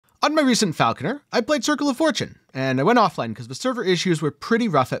On my recent Falconer, I played Circle of Fortune, and I went offline because the server issues were pretty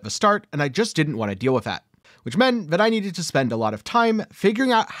rough at the start, and I just didn't want to deal with that. Which meant that I needed to spend a lot of time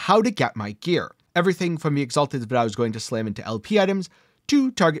figuring out how to get my gear. Everything from the exalted that I was going to slam into LP items, to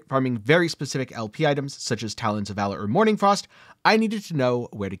target farming very specific LP items such as Talons of Valor or Morning Frost, I needed to know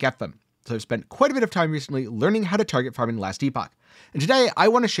where to get them. So I've spent quite a bit of time recently learning how to target farm in last Epoch. And today I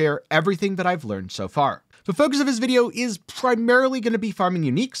want to share everything that I've learned so far. The focus of this video is primarily going to be farming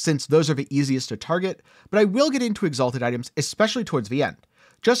uniques since those are the easiest to target, but I will get into exalted items, especially towards the end.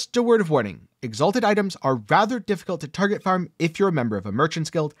 Just a word of warning, exalted items are rather difficult to target farm if you're a member of a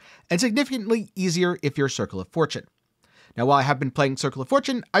Merchant's Guild, and significantly easier if you're Circle of Fortune. Now while I have been playing Circle of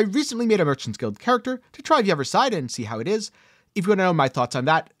Fortune, I recently made a Merchant's Guild character to try the other side and see how it is. If you want to know my thoughts on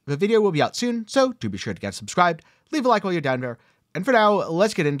that, the video will be out soon, so do be sure to get subscribed, leave a like while you're down there, and for now,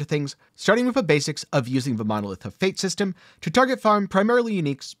 let's get into things, starting with the basics of using the Monolith of Fate system to target farm primarily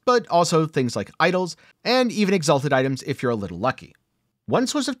uniques, but also things like idols, and even exalted items if you're a little lucky. One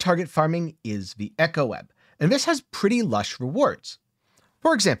source of target farming is the Echo Web, and this has pretty lush rewards.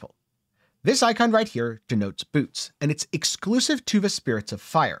 For example, this icon right here denotes boots, and it's exclusive to the Spirits of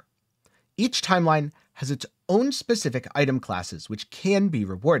Fire. Each timeline has its own specific item classes which can be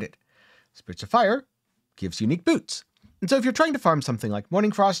rewarded. Spirits of Fire gives unique boots. And so if you're trying to farm something like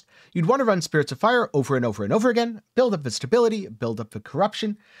Morning Frost, you'd want to run Spirits of Fire over and over and over again, build up the stability, build up the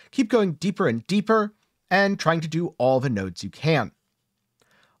corruption, keep going deeper and deeper, and trying to do all the nodes you can.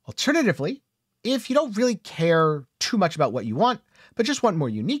 Alternatively, if you don't really care too much about what you want, but just want more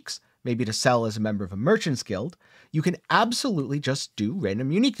uniques, maybe to sell as a member of a Merchant's Guild, you can absolutely just do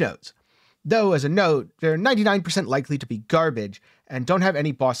random unique nodes. Though, as a note, they're 99% likely to be garbage and don't have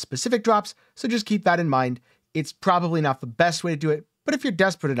any boss-specific drops, so just keep that in mind. It's probably not the best way to do it, but if you're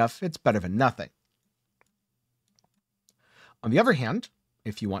desperate enough, it's better than nothing. On the other hand,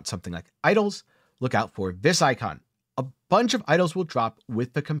 if you want something like idols, look out for this icon. A bunch of idols will drop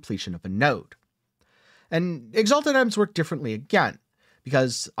with the completion of a node. And exalted items work differently again,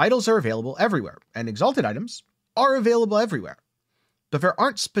 because idols are available everywhere, and exalted items are available everywhere. But there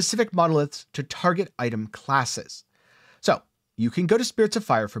aren't specific monoliths to target item classes. So, you can go to Spirits of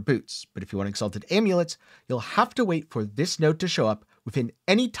Fire for boots, but if you want exalted amulets, you'll have to wait for this node to show up within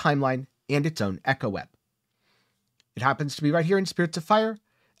any timeline and its own Echo Web. It happens to be right here in Spirits of Fire,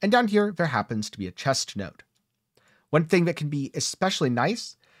 and down here there happens to be a chest node. One thing that can be especially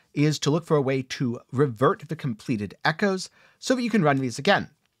nice is to look for a way to revert the completed echoes so that you can run these again.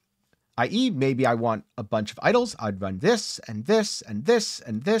 I.e., maybe I want a bunch of idols, I'd run this, and this, and this,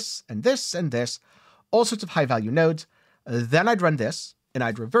 and this, and this, and this, all sorts of high-value nodes. Then I'd run this, and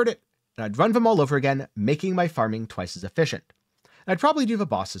I'd revert it, and I'd run them all over again, making my farming twice as efficient. And I'd probably do the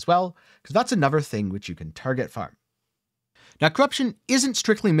boss as well, because that's another thing which you can target farm. Now, corruption isn't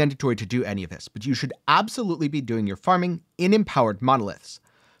strictly mandatory to do any of this, but you should absolutely be doing your farming in empowered monoliths.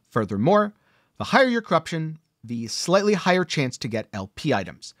 Furthermore, the higher your corruption, the slightly higher chance to get LP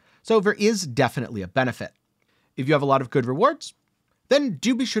items. So there is definitely a benefit. If you have a lot of good rewards, then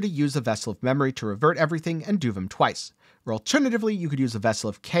do be sure to use the Vessel of Memory to revert everything and do them twice. Or alternatively, you could use the Vessel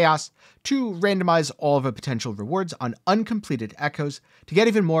of Chaos to randomize all of the potential rewards on uncompleted echoes to get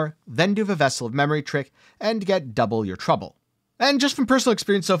even more, then do the Vessel of Memory trick and get double your trouble. And just from personal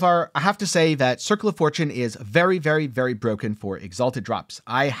experience so far, I have to say that Circle of Fortune is very, very, very broken for exalted drops.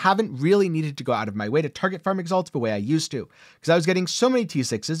 I haven't really needed to go out of my way to target farm exalts the way I used to, because I was getting so many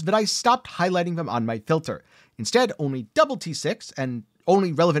T6s that I stopped highlighting them on my filter. Instead, only double T6 and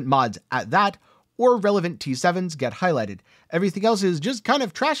only relevant mods at that, or relevant T7s get highlighted. Everything else is just kind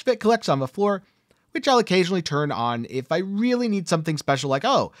of trash that collects on the floor, which I'll occasionally turn on if I really need something special like,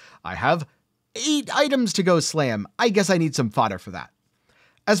 oh, I have 8 items to go slam. I guess I need some fodder for that.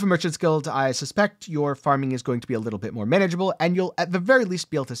 As for Merchant's Guild, I suspect your farming is going to be a little bit more manageable, and you'll at the very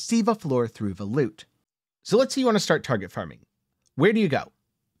least be able to see the floor through the loot. So let's say you want to start target farming. Where do you go?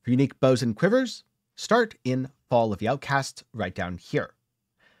 For unique bows and quivers, start in Fall of the Outcasts right down here.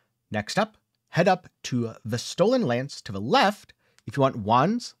 Next up, head up to the Stolen Lance to the left if you want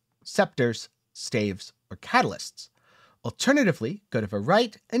wands, scepters, staves, or catalysts. Alternatively, go to the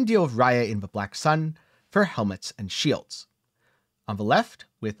right and deal with Raya in the Black Sun for helmets and shields. On the left,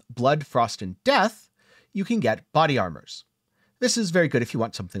 with Blood, Frost, and Death, you can get body armors. This is very good if you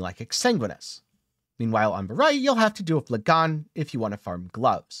want something like Exsanguinous. Meanwhile, on the right, you'll have to deal with Lagan if you want to farm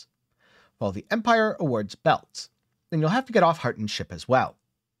gloves. While the Empire awards belts, then you'll have to get off Heart and Ship as well.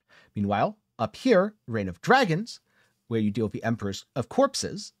 Meanwhile, up here, Reign of Dragons, where you deal with the Emperors of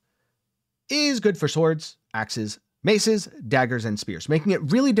Corpses, is good for swords, axes, maces, daggers, and spears, making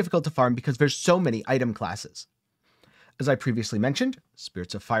it really difficult to farm because there's so many item classes. as I previously mentioned,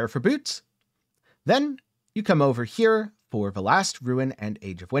 Spirits of Fire for boots. Then you come over here for the Last Ruin and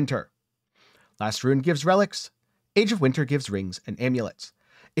Age of Winter. Last Ruin gives relics, Age of Winter gives rings and amulets.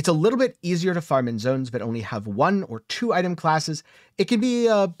 It's a little bit easier to farm in zones that only have 1 or 2 item classes. It can be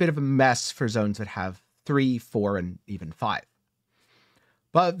a bit of a mess for zones that have 3, 4, and even 5.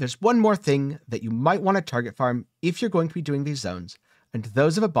 But there's one more thing that you might want to target farm if you're going to be doing these zones, and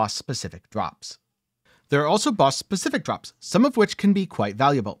those are the boss-specific drops. There are also boss-specific drops, some of which can be quite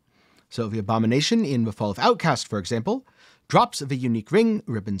valuable. So the Abomination in the Fall of Outcast, for example, drops the unique ring,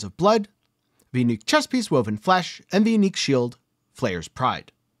 Ribbons of Blood, the unique chest piece, Woven Flesh, and the unique shield, Flayer's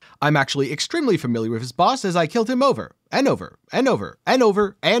Pride. I'm actually extremely familiar with this boss as I killed him over, and over, and over, and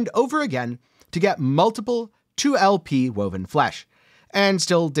over, and over again to get multiple 2LP Woven Flesh, and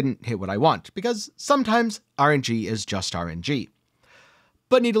still didn't hit what I want, because sometimes RNG is just RNG.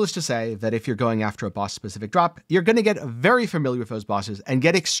 But needless to say that if you're going after a boss-specific drop, you're going to get very familiar with those bosses and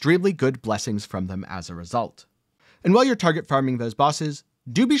get extremely good blessings from them as a result. And while you're target farming those bosses,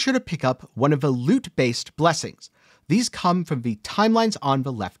 do be sure to pick up one of the loot-based blessings. These come from the timelines on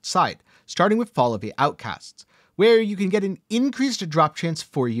the left side, starting with Fall of the Outcasts, where you can get an increased drop chance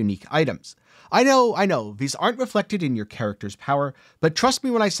for unique items. I know, these aren't reflected in your character's power, but trust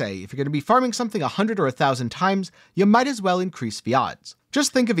me when I say, if you're going to be farming something 100 or 1,000 times, you might as well increase the odds.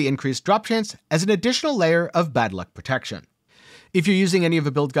 Just think of the increased drop chance as an additional layer of bad luck protection. If you're using any of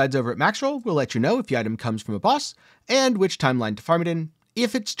the build guides over at Maxroll, we'll let you know if the item comes from a boss, and which timeline to farm it in,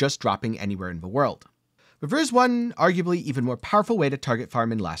 if it's just dropping anywhere in the world. But there is one, arguably even more powerful way to target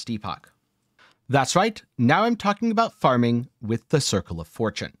farm in Last Epoch. That's right, now I'm talking about farming with the Circle of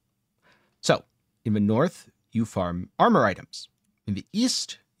Fortune. So, in the north, you farm armor items. In the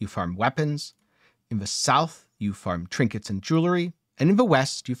east, you farm weapons. In the south, you farm trinkets and jewelry. And in the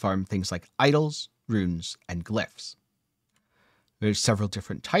west, you farm things like idols, runes, and glyphs. There's several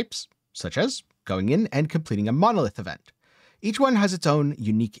different types, such as going in and completing a monolith event. Each one has its own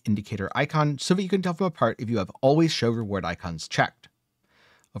unique indicator icon so that you can tell them apart if you have always show reward icons checked.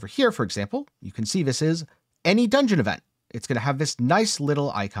 Over here, for example, you can see this is any dungeon event. It's going to have this nice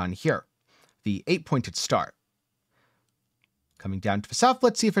little icon here, the 8-pointed star. Coming down to the south,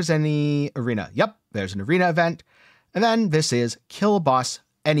 let's see if there's any arena. Yep, there's an arena event. And then this is kill a boss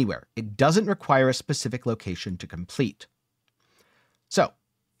anywhere. It doesn't require a specific location to complete. So,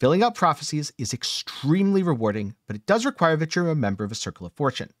 filling out prophecies is extremely rewarding, but it does require that you're a member of a Circle of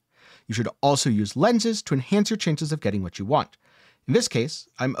Fortune. You should also use lenses to enhance your chances of getting what you want. In this case,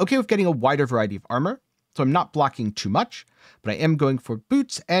 I'm okay with getting a wider variety of armor, so I'm not blocking too much, but I am going for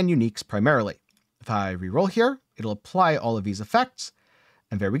boots and uniques primarily. If I reroll here, it'll apply all of these effects,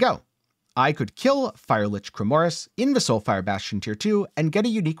 and there we go. I could kill Firelich Chromoris in the Soulfire Bastion Tier 2 and get a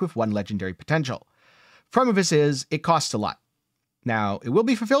unique with 1 legendary potential. Problem of this is, it costs a lot. Now, it will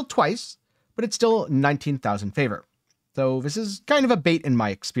be fulfilled twice, but it's still 19,000 favor. So this is kind of a bait in my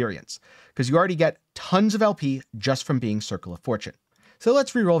experience, because you already get tons of LP just from being Circle of Fortune. So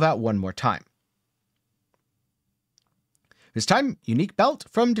let's reroll that one more time. This time, unique belt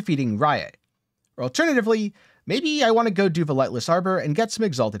from defeating Rye. Or alternatively, maybe I want to go do the Lightless Arbor and get some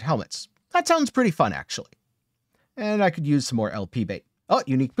exalted helmets. That sounds pretty fun, actually. And I could use some more LP bait. Oh,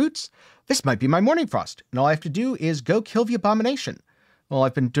 unique boots. This might be my Morning Frost, and all I have to do is go kill the Abomination. Well,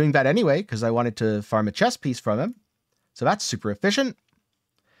 I've been doing that anyway, because I wanted to farm a chest piece from him. So that's super efficient.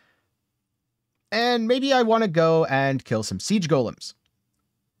 And maybe I want to go and kill some Siege Golems.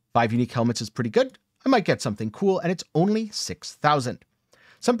 5 unique helmets is pretty good. I might get something cool, and it's only 6,000.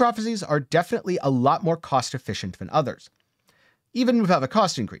 Some prophecies are definitely a lot more cost efficient than others, even without a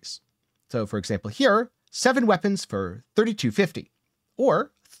cost increase. So for example here, 7 weapons for 3250,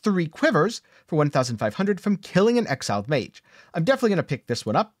 or 3 quivers for 1,500 from killing an exiled mage. I'm definitely going to pick this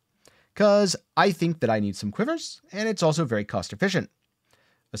one up, because I think that I need some quivers, and it's also very cost efficient.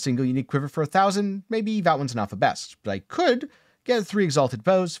 A single unique quiver for 1,000, maybe that one's not the best, but I could get 3 exalted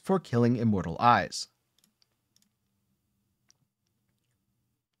bows for killing immortal eyes.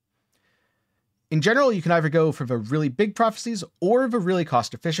 In general, you can either go for the really big prophecies or the really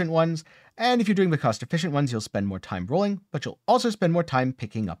cost-efficient ones, and if you're doing the cost-efficient ones, you'll spend more time rolling, but you'll also spend more time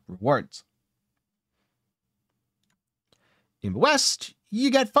picking up rewards. In the West, you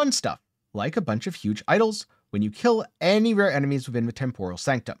get fun stuff, like a bunch of huge idols when you kill any rare enemies within the Temporal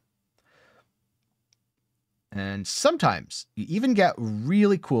Sanctum. And sometimes you even get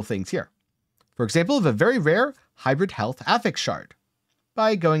really cool things here. For example, the very rare Hybrid Health Affix Shard,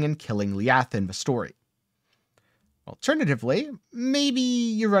 by going and killing Liath in the story. Alternatively, maybe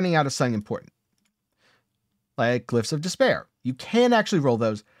you're running out of something important, like Glyphs of Despair. You can actually roll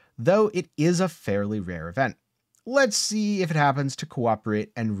those, though it is a fairly rare event. Let's see if it happens to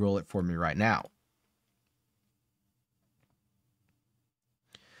cooperate and roll it for me right now.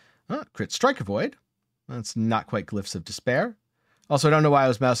 Crit strike avoid. That's not quite Glyphs of Despair. Also, I don't know why I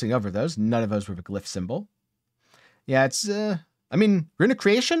was mousing over those. None of those were a glyph symbol. Yeah, it's, Rune of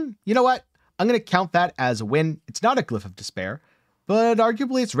Creation? You know what? I'm going to count that as a win. It's not a Glyph of Despair, but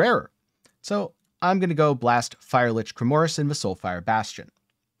arguably it's rarer. So I'm going to go blast Firelich Cremoris in the Soulfire Bastion.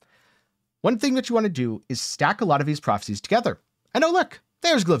 One thing that you want to do is stack a lot of these prophecies together. And oh look,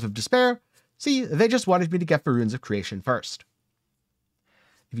 there's Glyph of Despair. See, they just wanted me to get the Runes of Creation first.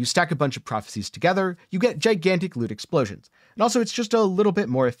 If you stack a bunch of prophecies together, you get gigantic loot explosions. And also it's just a little bit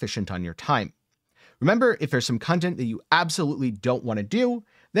more efficient on your time. Remember, if there's some content that you absolutely don't want to do,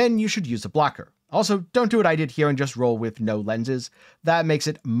 then you should use a blocker. Also, don't do what I did here and just roll with no lenses. That makes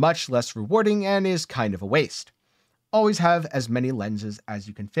it much less rewarding and is kind of a waste. Always have as many lenses as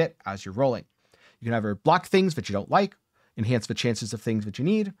you can fit as you're rolling. You can either block things that you don't like, enhance the chances of things that you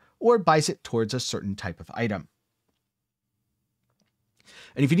need, or bias it towards a certain type of item.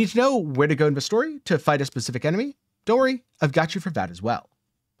 And if you need to know where to go in the story to fight a specific enemy, don't worry, I've got you for that as well.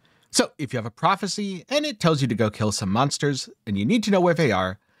 So if you have a prophecy and it tells you to go kill some monsters and you need to know where they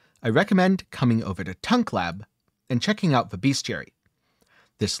are, I recommend coming over to Tunk Lab and checking out the bestiary.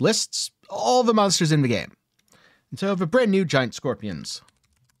 This lists all the monsters in the game. And so the brand new giant scorpions.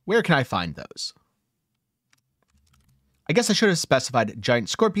 Where can I find those? I guess I should have specified giant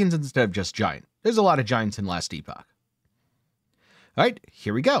scorpions instead of just giant. There's a lot of giants in Last Epoch. All right,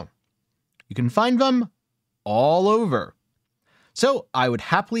 here we go. You can find them all over. So I would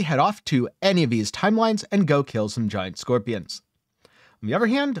happily head off to any of these timelines and go kill some giant scorpions. On the other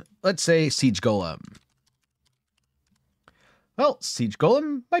hand, let's say Siege Golem. Well, Siege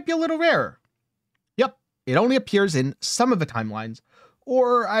Golem might be a little rarer. Yep, it only appears in some of the timelines,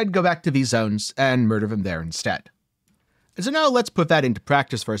 or I'd go back to these zones and murder them there instead. And so now let's put that into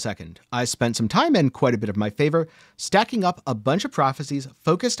practice for a second. I spent some time and quite a bit of my favor stacking up a bunch of prophecies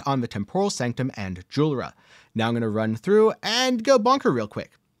focused on the Temporal Sanctum and Julera. Now I'm going to run through and go bonker real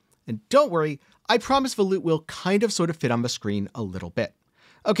quick. And don't worry, I promise the loot will kind of sort of fit on the screen a little bit.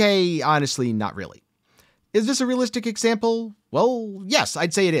 Okay, honestly, not really. Is this a realistic example? Well, yes,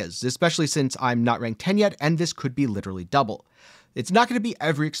 I'd say it is, especially since I'm not ranked 10 yet and this could be literally double. It's not going to be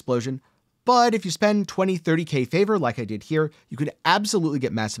every explosion, but if you spend 20-30k favor like I did here, you could absolutely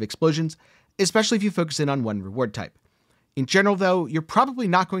get massive explosions, especially if you focus in on one reward type. In general though, you're probably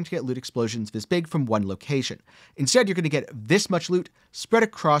not going to get loot explosions this big from one location. Instead, you're going to get this much loot spread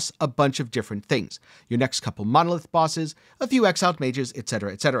across a bunch of different things. Your next couple monolith bosses, a few exiled mages,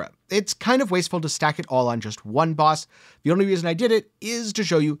 etc, etc. It's kind of wasteful to stack it all on just one boss. The only reason I did it is to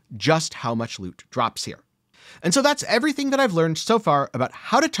show you just how much loot drops here. And so that's everything that I've learned so far about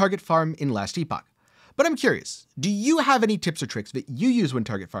how to target farm in Last Epoch. But I'm curious, do you have any tips or tricks that you use when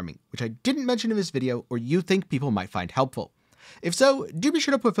target farming, which I didn't mention in this video or you think people might find helpful? If so, do be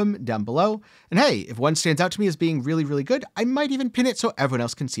sure to put them down below. And hey, if one stands out to me as being really, really good, I might even pin it so everyone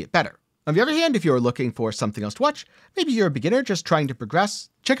else can see it better. On the other hand, if you're looking for something else to watch, maybe you're a beginner just trying to progress,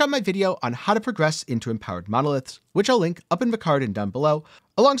 check out my video on how to progress into empowered monoliths, which I'll link up in the card and down below,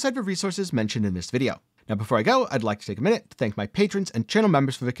 alongside the resources mentioned in this video. Now, before I go, I'd like to take a minute to thank my patrons and channel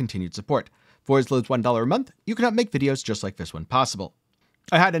members for the continued support. For as low as $1 a month, you can help make videos just like this one possible.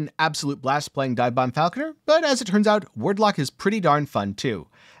 I had an absolute blast playing Dive Bomb Falconer, but as it turns out, Wordlock is pretty darn fun too.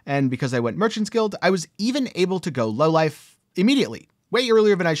 And because I went Merchant's Guild, I was even able to go low life immediately, way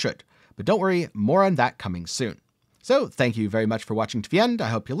earlier than I should. But don't worry, more on that coming soon. So thank you very much for watching to the end. I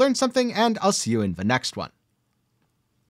hope you learned something, and I'll see you in the next one.